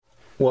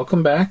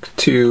Welcome back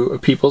to A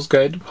People's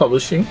Guide to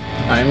Publishing.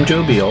 I'm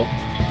Joe Beal,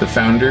 the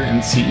founder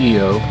and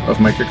CEO of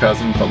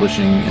Microcosm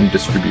Publishing and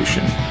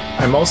Distribution.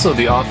 I'm also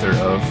the author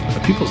of A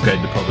People's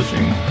Guide to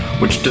Publishing,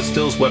 which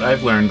distills what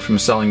I've learned from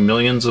selling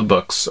millions of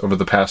books over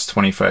the past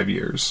 25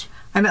 years.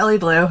 I'm Elly.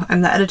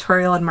 I'm the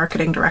editorial and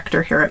marketing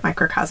director here at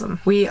Microcosm.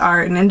 We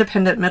are an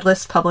independent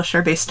mid-list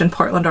publisher based in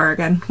Portland,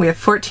 Oregon. We have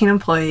 14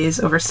 employees,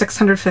 over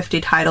 650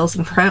 titles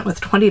in print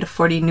with 20 to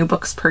 40 new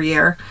books per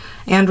year,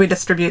 and we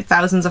distribute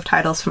thousands of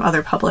titles from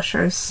other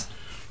publishers.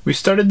 We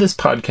started this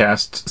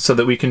podcast so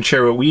that we can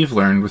share what we've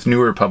learned with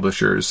newer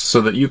publishers so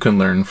that you can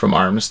learn from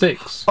our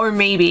mistakes. Or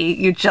maybe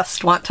you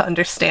just want to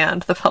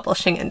understand the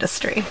publishing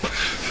industry.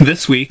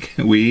 This week,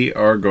 we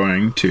are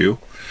going to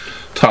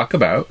talk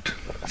about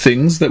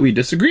things that we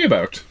disagree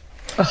about.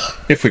 Ugh.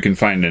 If we can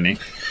find any.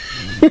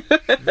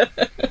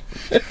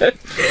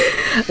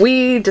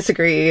 We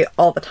disagree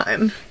all the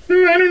time.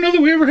 I don't know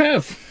that we ever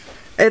have.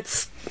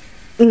 It's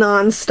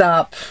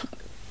non-stop.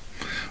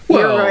 Well,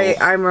 you're right,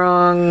 I'm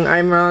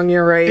wrong,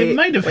 you're right. It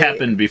might have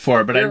happened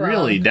before, but I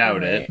really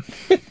doubt it.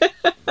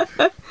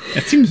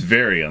 It seems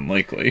very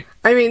unlikely.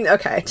 I mean,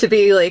 okay, to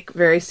be,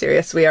 very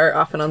serious, we are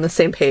often on the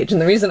same page,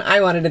 and the reason I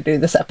wanted to do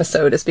this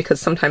episode is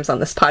because sometimes on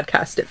this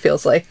podcast it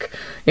feels like,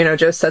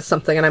 Joe says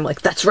something and I'm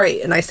like, that's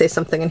right, and I say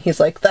something and he's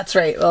like, that's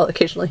right. Well,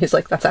 occasionally he's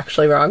like, that's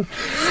actually wrong.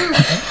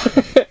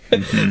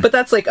 Mm-hmm. But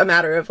that's, a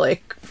matter of,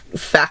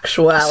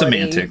 factuality.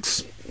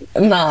 Semantics.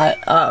 Not,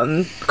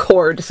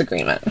 core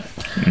disagreement.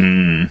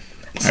 I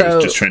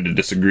was just trying to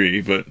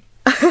disagree, but...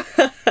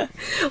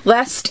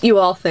 Lest you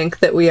all think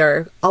that we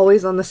are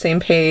always on the same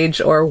page,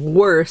 or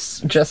worse,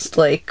 just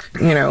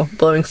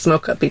blowing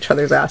smoke up each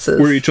other's asses.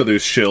 We're each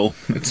other's shill.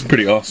 It's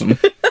pretty awesome.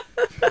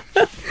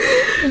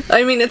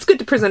 I mean, it's good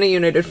to present a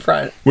united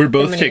front. We're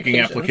both taking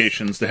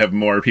applications to have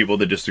more people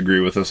that disagree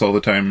with us all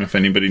the time, if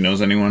anybody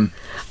knows anyone.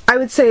 I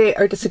would say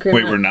our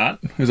disagreements... Wait, we're not?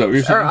 Is that what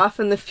you're saying? ...are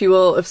often the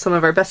fuel of some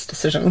of our best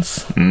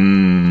decisions.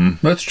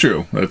 That's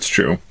true.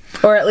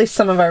 Or at least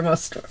some of our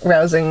most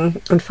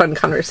rousing and fun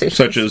conversations.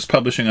 Such as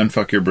publishing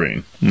Unfuck Your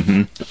Brain.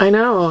 Mm-hmm. I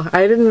know.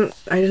 I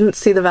didn't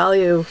see the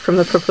value from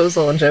the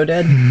proposal, and Joe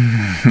did.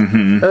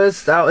 Mm-hmm.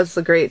 That was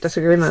a great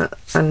disagreement.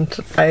 And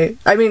I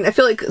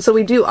feel like, so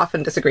we do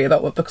often disagree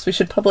about what books we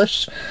should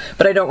publish,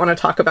 but I don't want to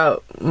talk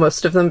about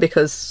most of them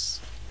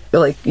because,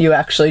 you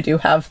actually do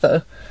have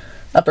the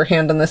upper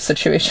hand in this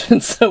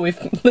situation. So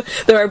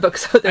there are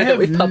books out there that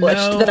we've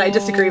published that I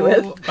disagree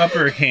with.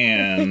 Upper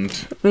hand.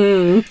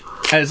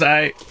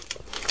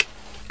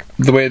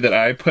 The way that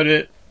I put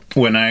it,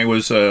 when I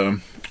was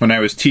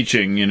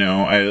teaching,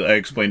 I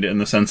explained it in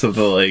the sense of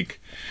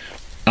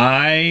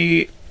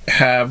I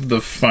have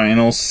the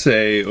final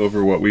say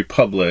over what we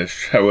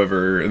publish.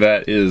 However,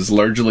 that is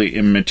largely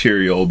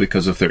immaterial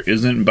because if there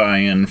isn't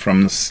buy-in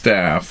from the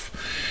staff,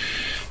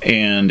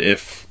 and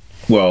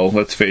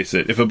let's face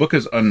it, if a book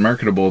is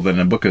unmarketable, then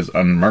a book is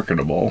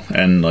unmarketable,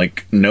 and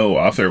no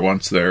author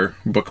wants their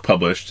book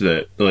published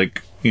that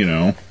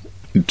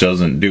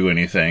doesn't do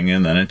anything,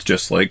 and then it's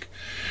just an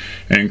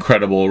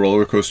incredible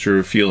roller coaster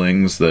of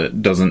feelings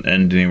that doesn't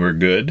end anywhere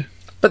good.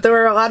 But there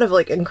are a lot of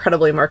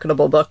incredibly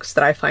marketable books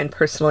that I find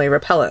personally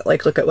repellent.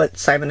 Look at what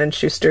Simon &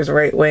 Schuster's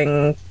Right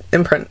Wing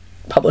imprint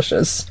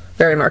publishes.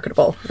 Very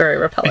marketable, very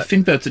repellent. I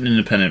think that's an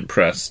independent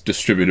press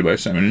distributed by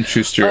Simon &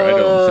 Schuster. I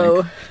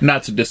don't think.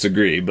 Not to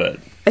disagree, but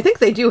I think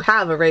they do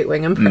have a Right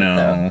Wing imprint,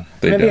 though.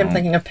 Maybe I'm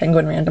thinking of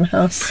Penguin Random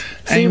House.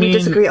 See, we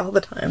disagree all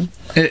the time.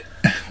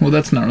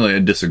 That's not really a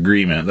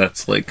disagreement.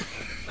 That's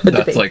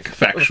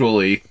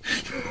factually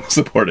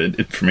supported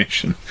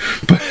information.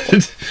 But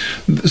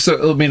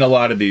so a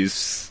lot of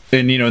these,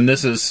 and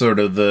this is sort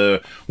of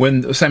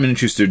when Simon &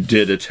 Schuster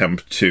did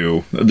attempt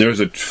to, there's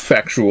a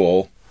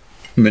factual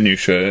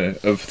minutia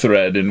of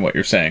thread in what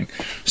you're saying.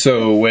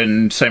 So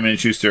when Simon &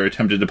 Schuster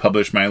attempted to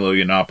publish Milo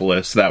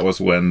Yiannopoulos, that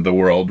was when the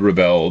world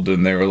rebelled,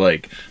 and they were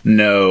like,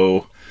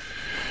 no,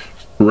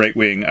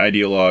 right-wing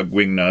ideologue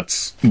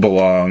wingnuts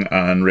belong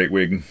on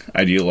right-wing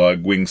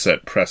ideologue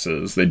wingset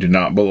presses. They do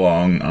not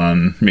belong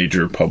on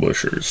major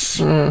publishers.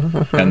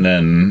 Mm-hmm. And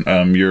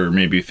then you're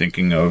maybe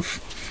thinking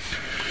of,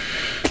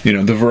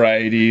 the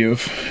variety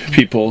of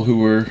people who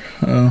were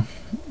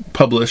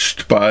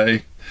published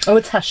by... Oh,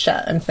 it's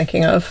Hachette I'm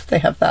thinking of. They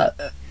have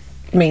that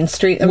Main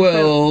Street imprint.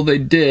 Well, they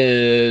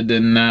did,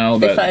 and now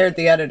they fired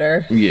the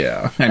editor.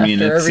 Yeah,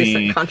 after a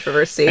recent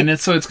controversy. And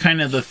it's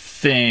kind of the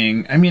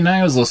thing.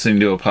 I was listening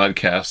to a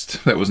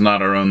podcast that was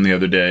not our own the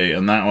other day,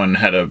 and that one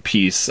had a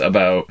piece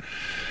about,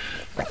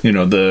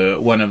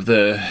 one of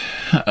the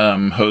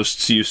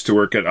hosts used to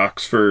work at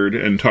Oxford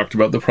and talked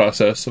about the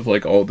process of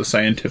all the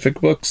scientific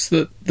books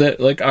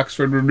that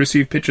Oxford would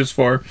receive pitches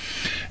for,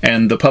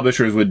 and the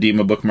publishers would deem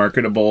a book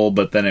marketable,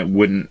 but then it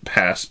wouldn't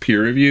pass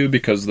peer review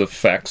because the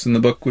facts in the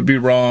book would be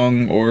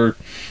wrong, or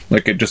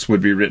it just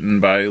would be written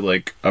by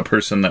a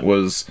person that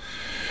was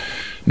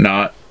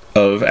not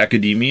of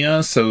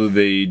academia, so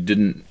they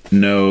didn't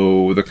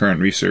know the current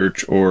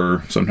research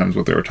or sometimes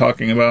what they were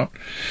talking about,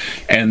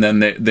 and then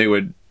they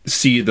would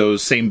see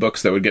those same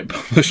books that would get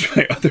published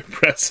by other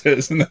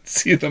presses and then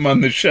see them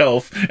on the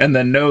shelf and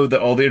then know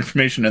that all the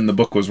information in the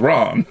book was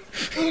wrong.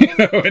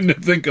 And to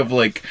think of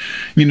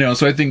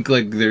so I think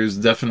there's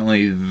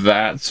definitely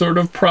that sort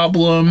of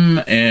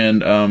problem,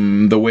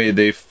 and the way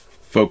they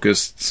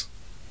focused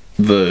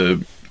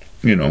the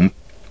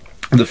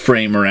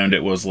frame around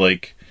it was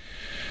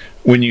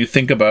when you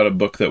think about a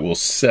book that will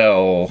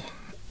sell,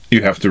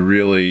 you have to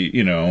really,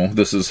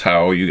 this is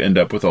how you end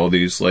up with all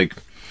these,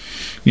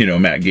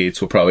 Matt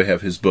Gaetz will probably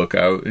have his book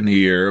out in a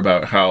year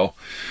about how,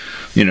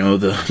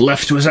 the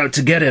left was out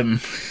to get him.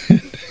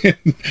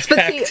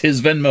 Hacked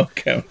his Venmo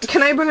account.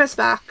 Can I bring us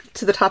back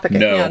to the topic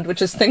at hand,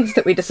 which is things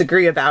that we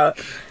disagree about?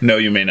 No,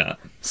 you may not.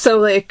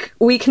 So,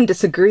 we can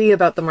disagree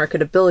about the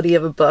marketability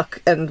of a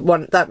book, and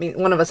one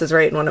of us is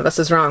right and one of us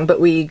is wrong, but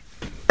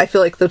I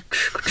feel like the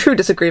true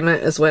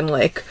disagreement is when,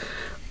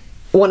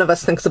 one of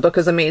us thinks the book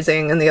is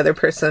amazing and the other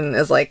person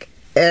is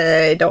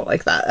I don't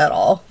like that at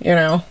all,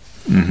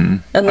 Mm-hmm.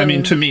 And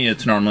then, to me,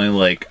 it's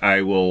normally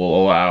I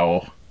will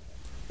allow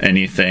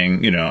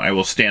anything, I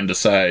will stand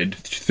aside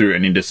through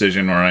any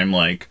decision where I'm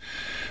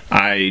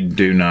I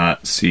do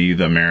not see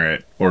the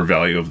merit or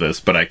value of this,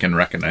 but I can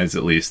recognize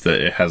at least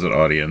that it has an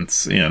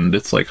audience and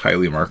it's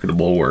highly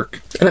marketable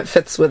work. And it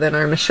fits within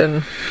our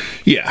mission.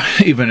 Yeah,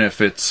 even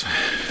if it's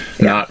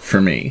not for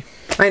me.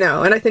 I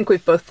know, and I think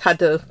we've both had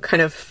to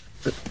kind of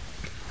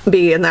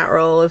be in that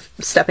role of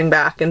stepping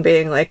back and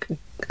being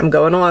I'm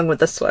going along with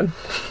this one.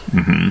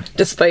 Mm-hmm.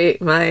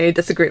 Despite my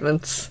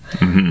disagreements.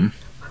 Mm-hmm.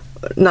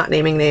 Not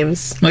naming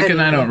names.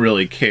 And I don't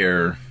really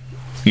care,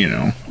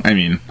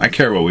 I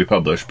care what we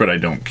publish, but I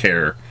don't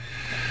care.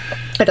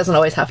 It doesn't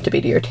always have to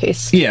be to your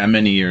taste. Yeah,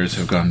 many years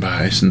have gone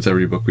by since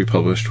every book we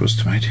published was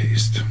to my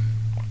taste.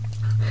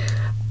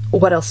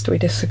 What else do we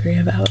disagree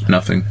about?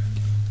 Nothing.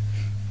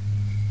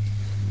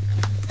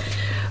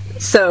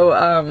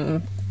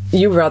 So,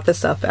 you brought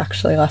this up,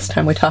 actually, last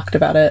time we talked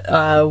about it.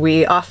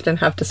 We often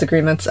have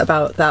disagreements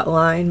about that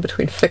line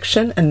between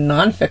fiction and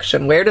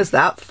nonfiction. Where does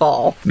that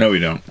fall? No, we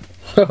don't.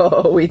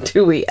 Oh,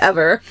 do we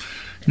ever?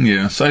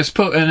 Yeah, so I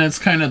suppose, and it's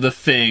kind of the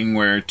thing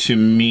where, to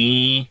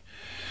me,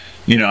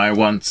 I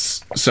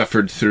once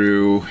suffered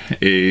through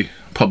a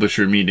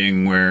publisher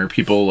meeting where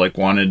people,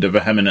 wanted to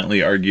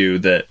vehemently argue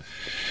that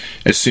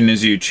as soon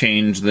as you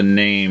change the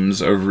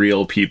names of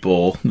real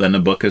people, then a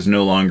book is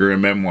no longer a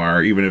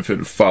memoir, even if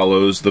it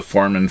follows the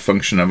form and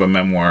function of a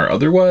memoir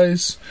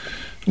otherwise,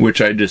 which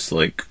I just,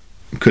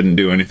 couldn't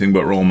do anything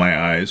but roll my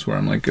eyes, where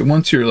I'm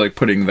once you're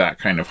putting that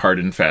kind of hard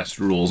and fast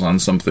rules on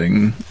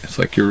something, it's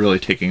you're really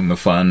taking the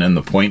fun and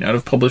the point out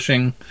of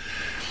publishing,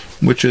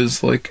 which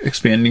is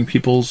expanding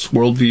people's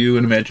worldview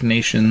and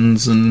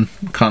imaginations and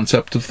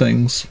concept of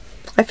things.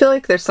 I feel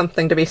like there's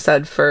something to be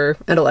said for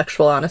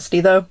intellectual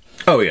honesty, though.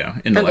 Oh yeah,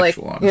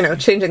 intellectual honesty.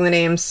 Changing the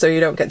names so you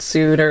don't get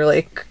sued,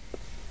 or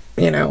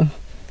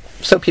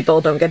so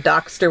people don't get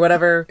doxxed or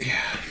whatever.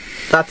 Yeah.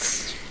 I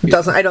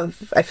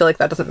feel like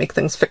that doesn't make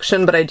things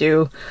fiction, but I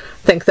do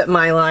think that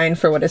my line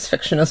for what is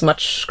fiction is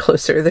much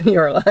closer than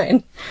your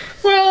line.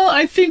 Well,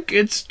 I think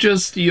it's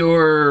just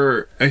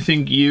I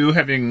think you,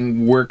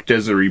 having worked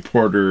as a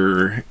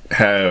reporter,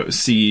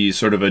 see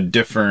sort of a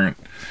different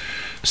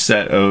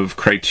set of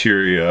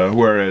criteria,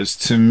 whereas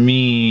to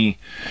me,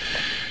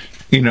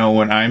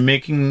 when I'm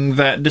making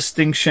that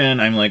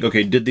distinction, I'm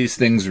okay, did these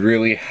things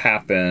really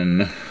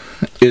happen?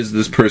 Is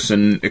this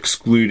person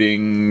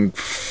excluding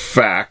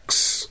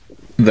facts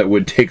that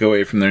would take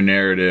away from their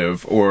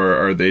narrative, or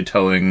are they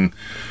telling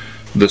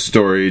the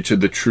story to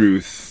the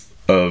truth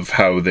of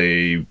how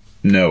they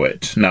know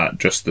it, not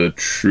just the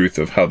truth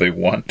of how they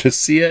want to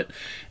see it?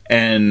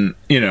 And,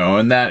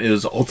 and that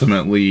is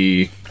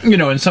ultimately,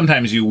 and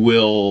sometimes you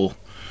will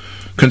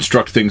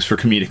construct things for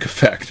comedic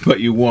effect,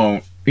 but you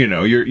won't,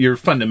 you're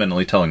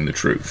fundamentally telling the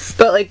truth.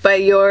 But by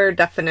your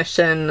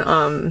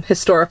definition,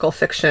 historical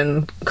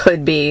fiction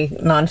could be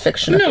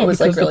nonfiction if it was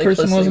really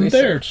closely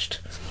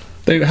researched.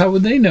 How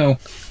would they know?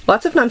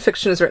 Lots of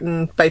nonfiction is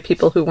written by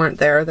people who weren't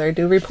there. They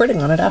do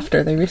reporting on it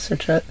after they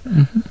research it.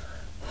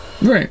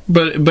 Mm-hmm. Right,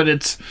 but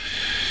it's,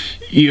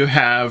 you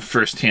have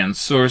first-hand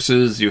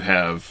sources, you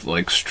have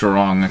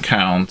strong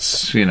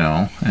accounts,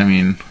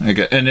 and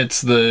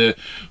it's the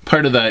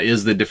part of that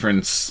is the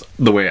difference.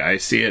 The way I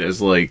see it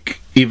is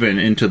even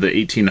into the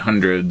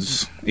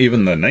 1800s,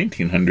 even the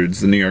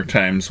 1900s, the New York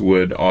Times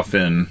would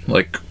often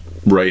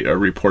write a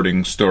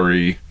reporting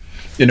story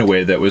in a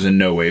way that was in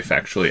no way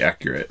factually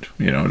accurate,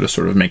 to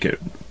sort of make it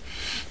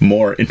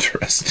more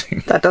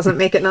interesting. That doesn't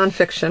make it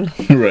nonfiction.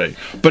 Right.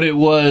 But it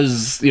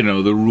was, the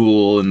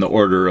rule and the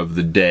order of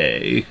the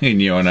day,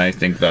 and I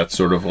think that's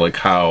sort of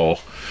how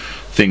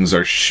things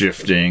are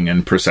shifting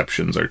and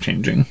perceptions are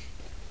changing.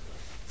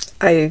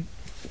 I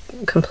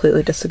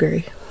completely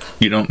disagree.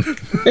 You don't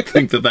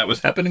think that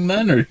was happening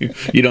then? Or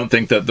you don't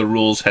think that the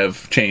rules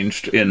have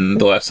changed in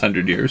the last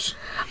 100 years?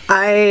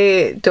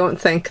 I don't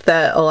think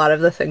that a lot of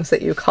the things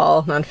that you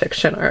call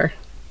nonfiction are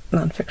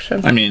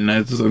nonfiction.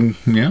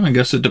 I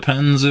guess it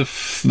depends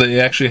if they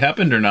actually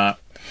happened or not.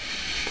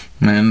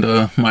 And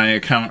my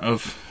account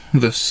of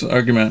this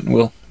argument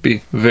will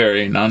be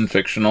very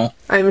non-fictional.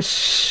 I'm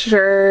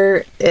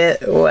sure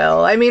it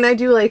will. I mean, I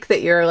do like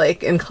that you're,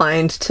 like,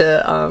 inclined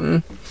to,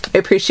 I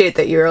appreciate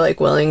that you're, like,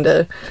 willing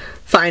to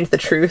find the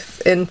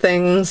truth in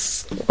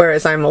things,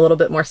 whereas I'm a little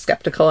bit more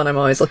skeptical and I'm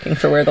always looking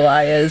for where the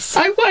lie is.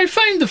 I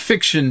find the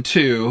fiction,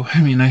 too.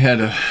 I mean, I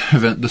had an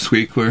event this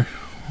week where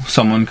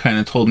someone kind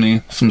of told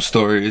me some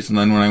stories, and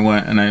then when I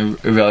went and I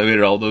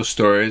evaluated all those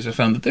stories, I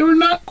found that they were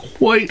not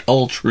quite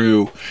all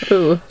true.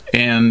 Ooh.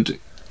 And,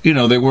 you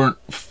know, they weren't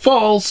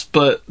false,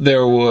 but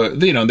there were,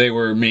 you know, they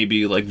were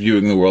maybe, like,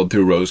 viewing the world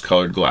through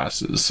rose-colored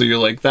glasses. So you're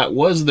like, that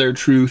was their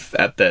truth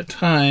at that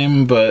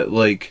time, but,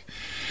 like,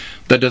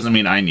 that doesn't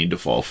mean I need to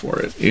fall for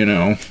it, you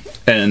know?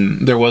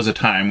 And there was a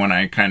time when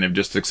I kind of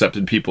just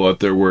accepted people at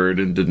their word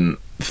and didn't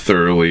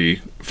thoroughly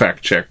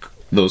fact-check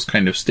those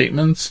kind of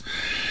statements.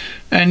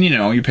 And, you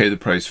know, you pay the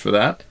price for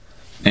that.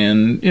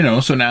 And, you know,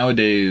 so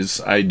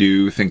nowadays I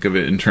do think of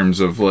it in terms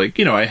of, like,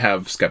 you know, I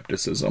have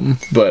skepticism,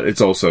 but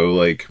it's also,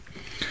 like,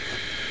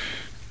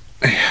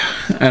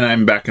 and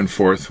I'm back and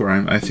forth where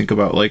I think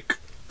about, like,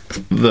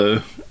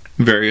 the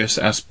various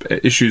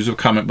issues of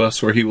Comet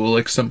Bus where he will,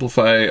 like,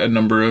 simplify a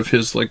number of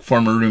his, like,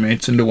 former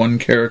roommates into one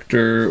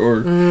character,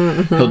 or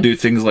he'll do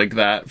things like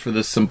that for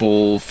the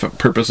simple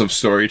purpose of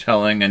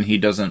storytelling, and he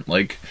doesn't,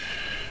 like,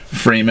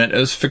 frame it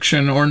as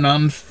fiction or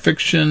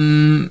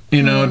non-fiction,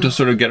 you know, to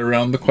sort of get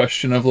around the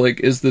question of,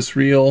 like, is this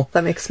real?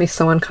 That makes me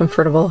so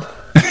uncomfortable.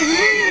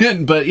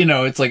 But, you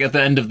know, it's like at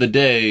the end of the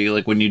day,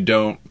 like, when you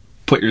don't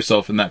put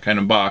yourself in that kind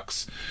of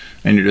box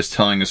and you're just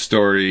telling a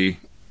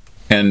story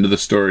and the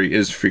story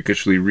is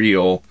freakishly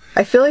real.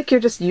 I feel like you're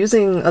just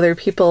using other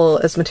people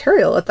as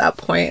material at that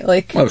point.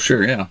 Like, oh,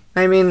 sure, yeah.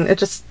 I mean, it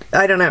just,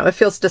 I don't know, it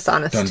feels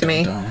dishonest to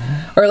me.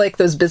 Or like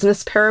those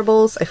business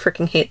parables, I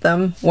freaking hate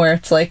them, where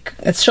it's like,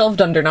 it's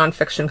shelved under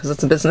nonfiction because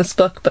it's a business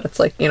book, but it's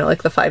like, you know,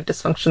 like the 5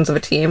 dysfunctions of a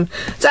team.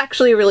 It's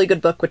actually a really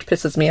good book, which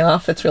pisses me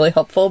off. It's really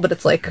helpful, but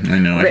it's like, I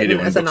know, I hate it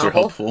when as a books are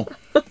novel. helpful.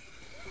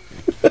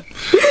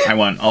 I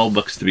want all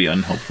books to be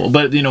unhelpful.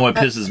 But, you know, what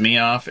pisses me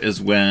off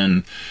is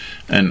when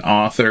an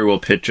author will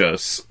pitch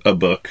us a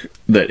book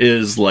that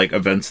is like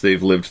events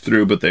they've lived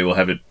through, but they will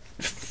have it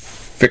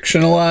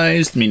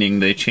fictionalized, meaning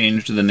they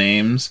changed the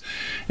names,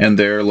 and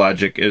their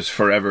logic is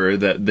forever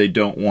that they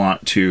don't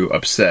want to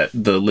upset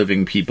the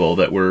living people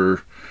that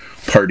were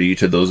party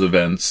to those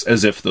events,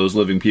 as if those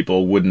living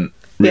people wouldn't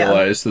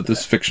realize that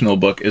this fictional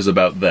book is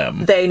about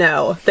them. They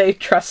know. They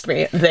trust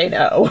me. They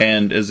know.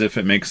 And as if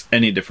it makes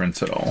any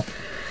difference at all.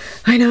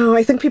 I know.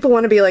 I think people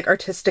want to be, like,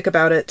 artistic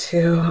about it,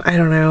 too. I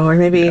don't know. Or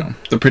maybe... Yeah.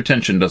 The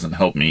pretension doesn't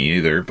help me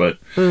either, but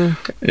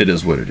it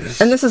is what it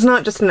is. And this is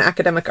not just an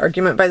academic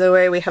argument, by the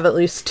way. We have at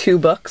least 2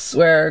 books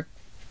where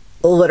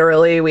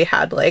literally we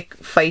had, like,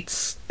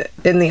 fights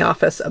in the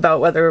office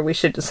about whether we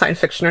should assign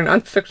fiction or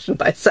nonfiction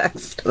by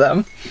sex to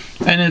them.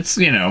 And it's,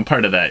 you know,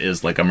 part of that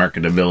is, like, a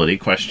marketability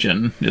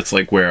question. It's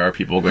like, where are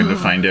people going to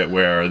find it?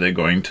 Where are they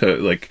going to,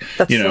 like,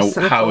 That's you know, so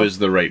cynical. how is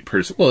the right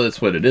person? Well,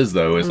 that's what it is,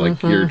 though, is,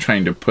 like, you're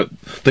trying to put,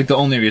 like, the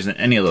only reason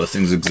any of those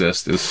things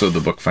exist is so the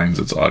book finds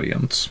its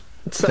audience.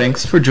 So,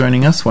 Thanks for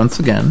joining us once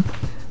again.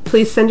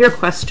 please send your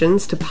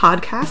questions to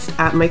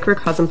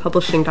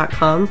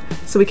podcast@microcosmpublishing.com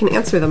so we can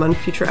answer them on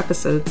future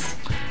episodes.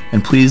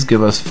 And please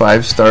give us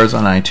 5 stars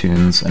on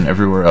iTunes and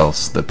everywhere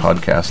else that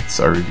podcasts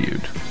are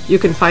reviewed. You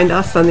can find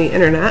us on the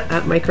internet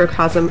at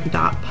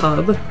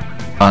microcosm.pub,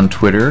 On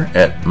Twitter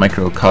at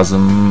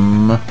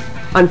microcosm,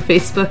 on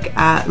Facebook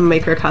at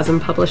Microcosm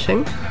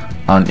Publishing,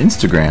 on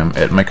Instagram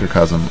at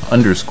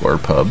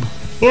microcosm_pub.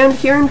 and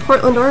here in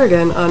Portland,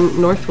 Oregon on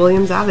North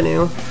Williams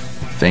Avenue.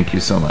 Thank you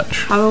so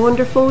much. Have a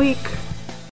wonderful week.